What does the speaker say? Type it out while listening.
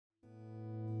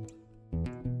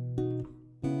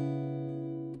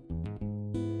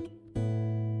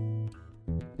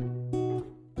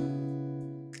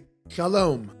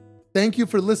Shalom. Thank you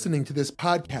for listening to this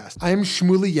podcast. I am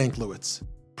Shmuley Yanklowitz,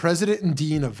 President and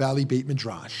Dean of Valley Beit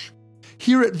Midrash.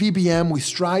 Here at VBM, we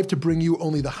strive to bring you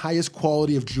only the highest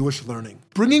quality of Jewish learning,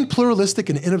 bringing pluralistic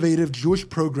and innovative Jewish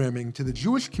programming to the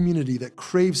Jewish community that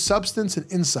craves substance and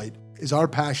insight is our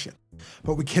passion.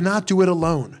 But we cannot do it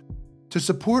alone. To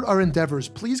support our endeavors,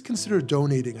 please consider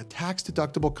donating a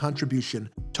tax-deductible contribution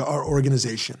to our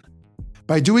organization.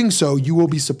 By doing so, you will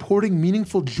be supporting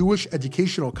meaningful Jewish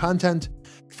educational content,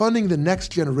 funding the next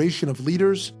generation of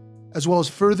leaders, as well as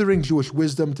furthering Jewish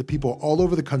wisdom to people all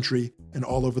over the country and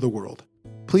all over the world.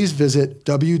 Please visit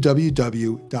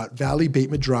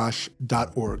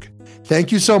www.valleybeitmidrash.org.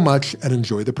 Thank you so much and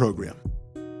enjoy the program.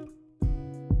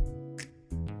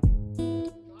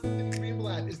 Jonathan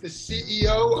Greenblatt is the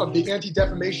CEO of the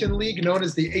Anti-Defamation League, known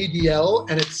as the ADL,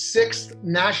 and its sixth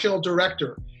national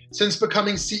director. Since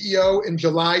becoming CEO in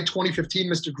July 2015,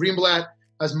 Mr. Greenblatt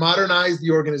has modernized the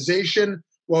organization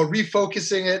while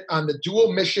refocusing it on the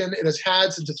dual mission it has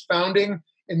had since its founding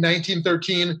in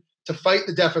 1913 to fight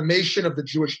the defamation of the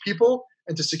Jewish people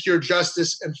and to secure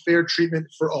justice and fair treatment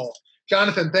for all.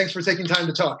 Jonathan, thanks for taking time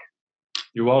to talk.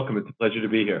 You're welcome. It's a pleasure to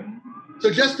be here.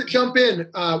 So just to jump in,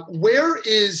 where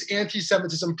is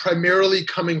anti-Semitism primarily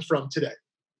coming from today?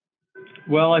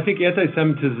 Well, I think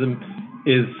anti-Semitism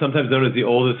is sometimes known as the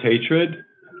oldest hatred.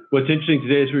 What's interesting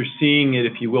today is we're seeing it,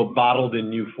 if you will, bottled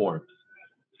in new forms.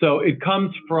 So it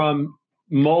comes from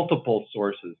multiple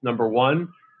sources. Number one,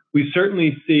 we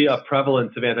certainly see a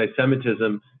prevalence of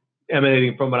anti-Semitism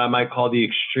emanating from what I might call the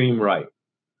extreme right.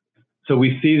 So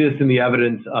we see this in the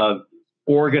evidence of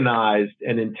organized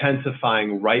and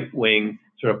intensifying right-wing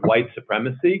sort of white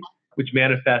supremacy, which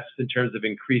manifests in terms of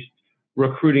increased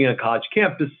recruiting on college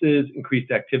campuses,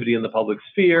 increased activity in the public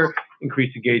sphere,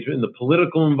 increased engagement in the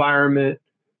political environment.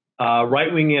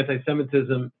 Right-wing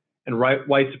anti-Semitism and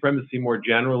white supremacy more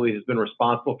generally has been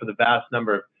responsible for the vast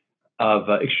number of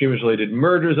extremist-related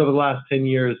murders over the last 10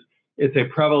 years. It's a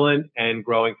prevalent and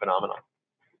growing phenomenon.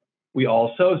 We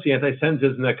also see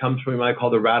anti-Semitism that comes from what I call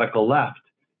the radical left.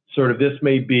 Sort of this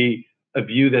may be a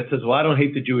view that says, well, I don't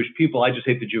hate the Jewish people, I just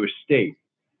hate the Jewish state.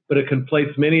 But it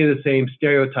conflates many of the same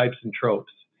stereotypes and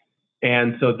tropes.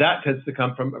 And so that tends to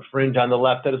come from a fringe on the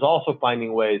left that is also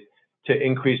finding ways to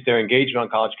increase their engagement on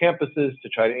college campuses, to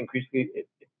try to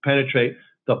penetrate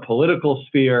the political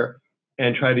sphere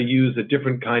and try to use a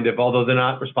different kind of, although they're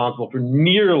not responsible for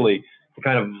nearly the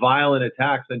kind of violent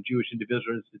attacks on Jewish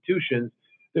individual institutions,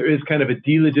 there is kind of a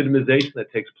delegitimization that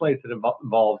takes place that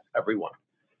involves everyone.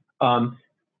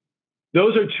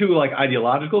 Those are two like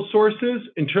ideological sources.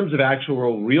 In terms of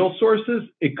actual real sources,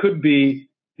 it could be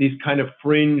these kind of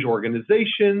fringe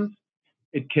organizations.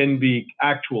 It can be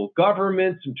actual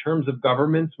governments. In terms of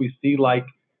governments, we see like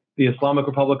the Islamic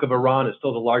Republic of Iran is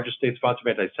still the largest state sponsor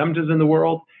of anti-Semitism in the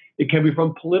world. It can be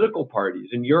from political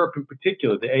parties. In Europe in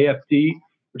particular, the AfD,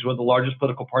 which is one of the largest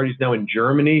political parties now in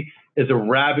Germany, is a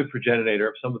rabid progenitor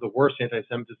of some of the worst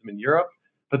anti-Semitism in Europe.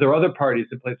 But there are other parties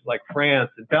in places like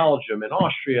France and Belgium and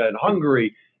Austria and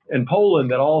Hungary and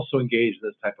Poland that also engage in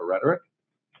this type of rhetoric.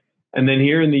 And then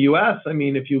here in the US, I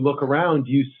mean, if you look around,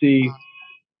 you see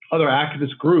other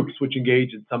activist groups which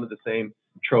engage in some of the same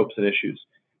tropes and issues.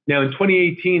 Now, in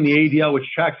 2018, the ADL,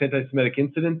 which tracks anti-Semitic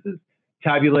incidences,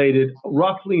 tabulated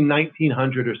roughly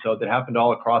 1,900 or so that happened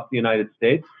all across the United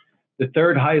States, the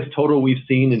third highest total we've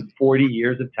seen in 40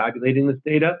 years of tabulating this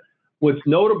data. What's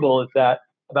notable is that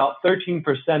about 13%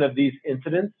 of these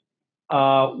incidents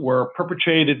were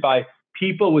perpetrated by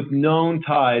people with known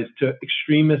ties to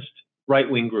extremist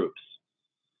right-wing groups.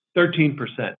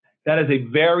 13%. That is a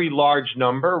very large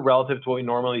number relative to what we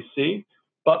normally see.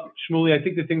 But Shmuley, I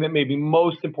think the thing that may be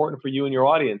most important for you and your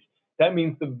audience, that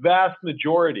means the vast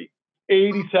majority,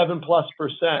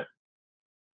 87+%,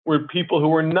 were people who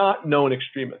were not known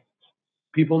extremists,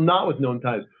 people not with known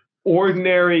ties,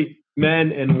 ordinary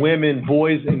men and women,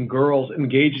 boys and girls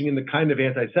engaging in the kind of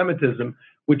anti-Semitism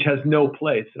which has no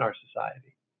place in our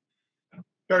society.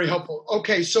 Very helpful.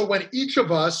 Okay, so when each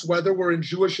of us, whether we're in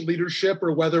Jewish leadership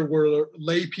or whether we're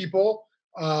lay people,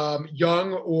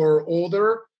 young or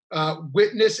older,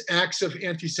 witness acts of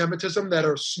anti-Semitism that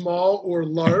are small or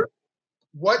large,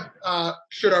 what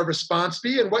should our response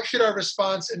be, and what should our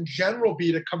response in general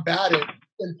be to combat it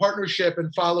in partnership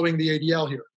and following the ADL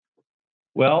here?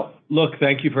 Well, look,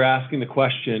 thank you for asking the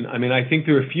question. I mean, I think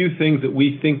there are a few things that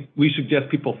we suggest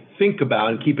people think about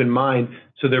and keep in mind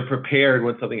so they're prepared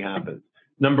when something happens.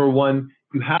 Number one,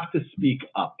 you have to speak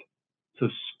up. So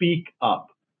speak up.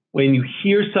 When you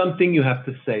hear something, you have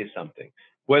to say something.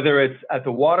 Whether it's at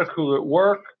the water cooler at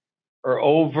work or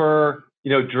over,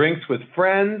 drinks with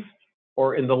friends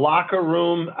or in the locker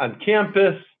room on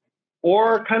campus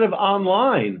or kind of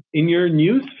online in your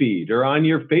news feed or on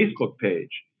your Facebook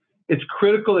page. It's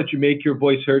critical that you make your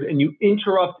voice heard and you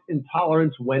interrupt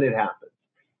intolerance when it happens.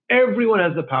 Everyone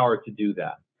has the power to do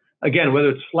that. Again, whether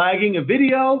it's flagging a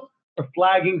video or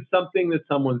flagging something that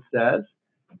someone says,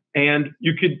 and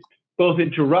you could both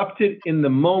interrupt it in the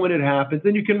moment it happens,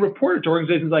 and you can report it to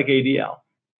organizations like ADL.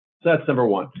 So that's number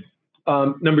one.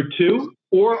 Number two,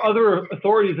 or other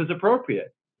authorities as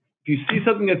appropriate. If you see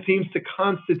something that seems to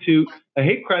constitute a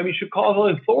hate crime, you should call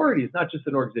the authorities, not just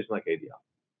an organization like ADL.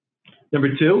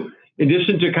 Number two, in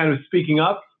addition to kind of speaking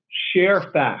up, share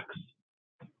facts.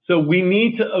 So we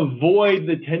need to avoid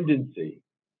the tendency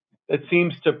that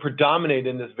seems to predominate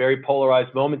in this very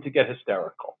polarized moment to get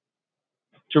hysterical,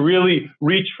 to really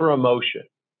reach for emotion.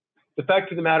 The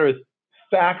fact of the matter is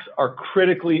facts are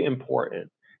critically important.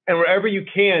 And wherever you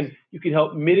can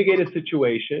help mitigate a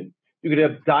situation. You could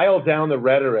have dialed down the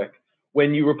rhetoric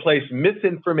when you replace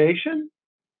misinformation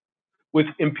with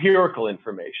empirical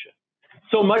information.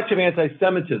 So much of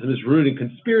anti-Semitism is rooted in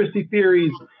conspiracy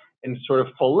theories and sort of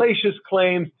fallacious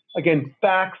claims. Again,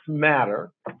 facts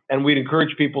matter, and we'd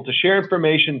encourage people to share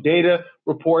information, data,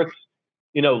 reports,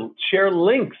 share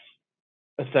links,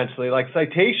 essentially, like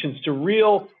citations to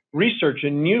real research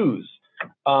and news.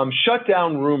 Shut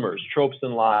down rumors, tropes,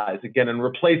 and lies, again, and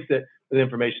replace it with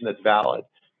information that's valid.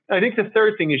 And I think the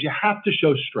third thing is you have to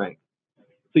show strength.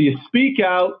 So you speak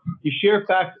out, you share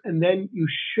facts, and then you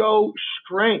show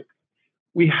strength.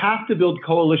 We have to build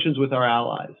coalitions with our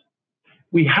allies.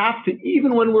 We have to,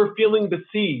 even when we're feeling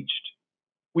besieged,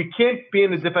 we can't be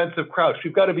in the defensive crouch.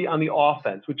 We've got to be on the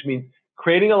offense, which means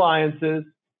creating alliances,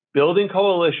 building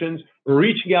coalitions,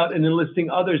 reaching out and enlisting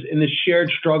others in this shared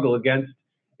struggle against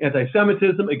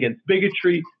anti-Semitism, against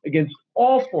bigotry, against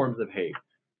all forms of hate.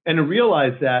 And to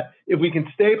realize that if we can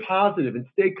stay positive and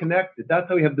stay connected, that's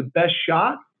how we have the best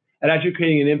shot at actually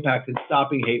creating an impact and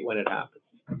stopping hate when it happens.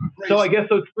 Great. So I guess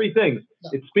those three things,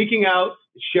 it's speaking out,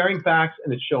 it's sharing facts,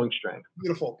 and it's showing strength.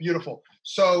 Beautiful, beautiful.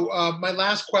 So my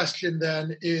last question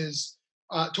then is,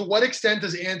 to what extent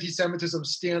does anti-Semitism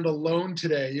stand alone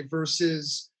today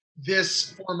versus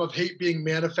this form of hate being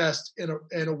manifest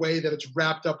in a way that it's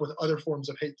wrapped up with other forms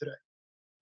of hate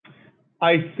today?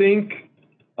 I think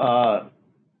a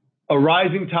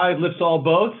rising tide lifts all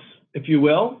boats, if you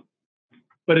will,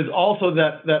 but it's also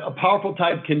that a powerful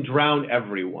tide can drown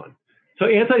everyone. So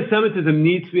anti-Semitism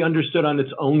needs to be understood on its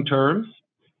own terms.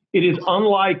 It is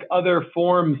unlike other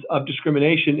forms of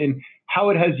discrimination in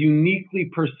how it has uniquely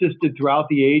persisted throughout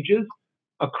the ages,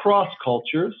 across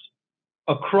cultures,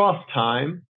 across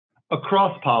time,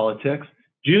 across politics.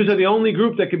 Jews are the only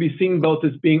group that can be seen both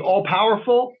as being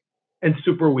all-powerful and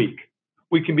super weak.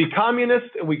 We can be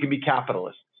communists and we can be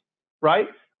capitalists, right?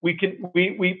 We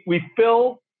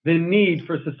fill the need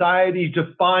for society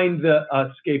to find the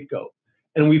scapegoat.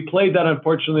 And we've played that,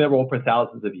 unfortunately, that role for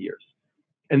thousands of years.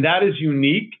 And that is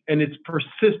unique, and its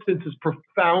persistence is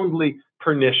profoundly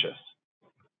pernicious.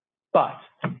 But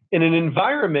in an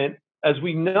environment, as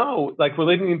we know, like we're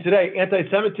living in today,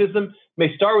 anti-Semitism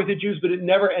may start with the Jews, but it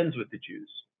never ends with the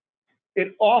Jews.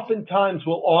 It oftentimes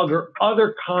will augur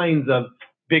other kinds of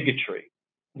bigotry,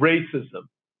 racism,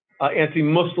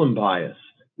 anti-Muslim bias,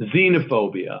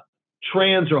 xenophobia,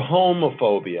 trans or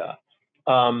homophobia,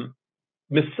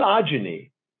 misogyny.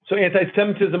 So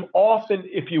anti-Semitism often,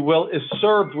 if you will, is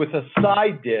served with a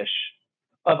side dish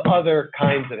of other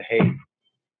kinds of hate.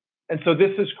 And so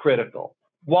this is critical.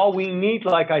 While we need,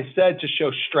 like I said, to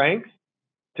show strength,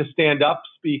 to stand up,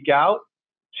 speak out,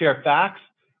 share facts,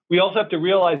 we also have to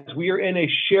realize we are in a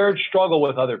shared struggle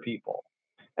with other people.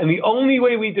 And the only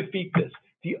way we defeat this,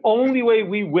 the only way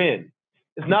we win,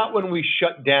 is not when we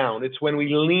shut down. It's when we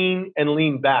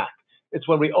lean back. It's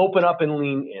when we open up and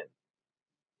lean in.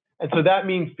 And so that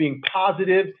means being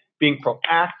positive, being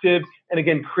proactive, and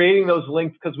again, creating those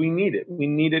links because we need it. We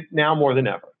need it now more than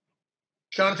ever.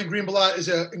 Jonathan Greenblatt is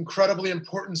an incredibly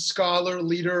important scholar,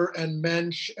 leader, and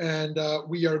mensch, and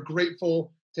we are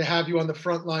grateful to have you on the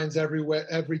front lines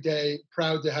every day.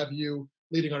 Proud to have you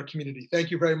leading our community. Thank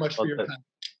you very much for your time.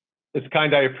 It's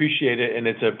kind. I appreciate it, and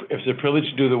it's a privilege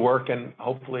to do the work, and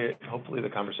hopefully the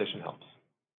conversation helps.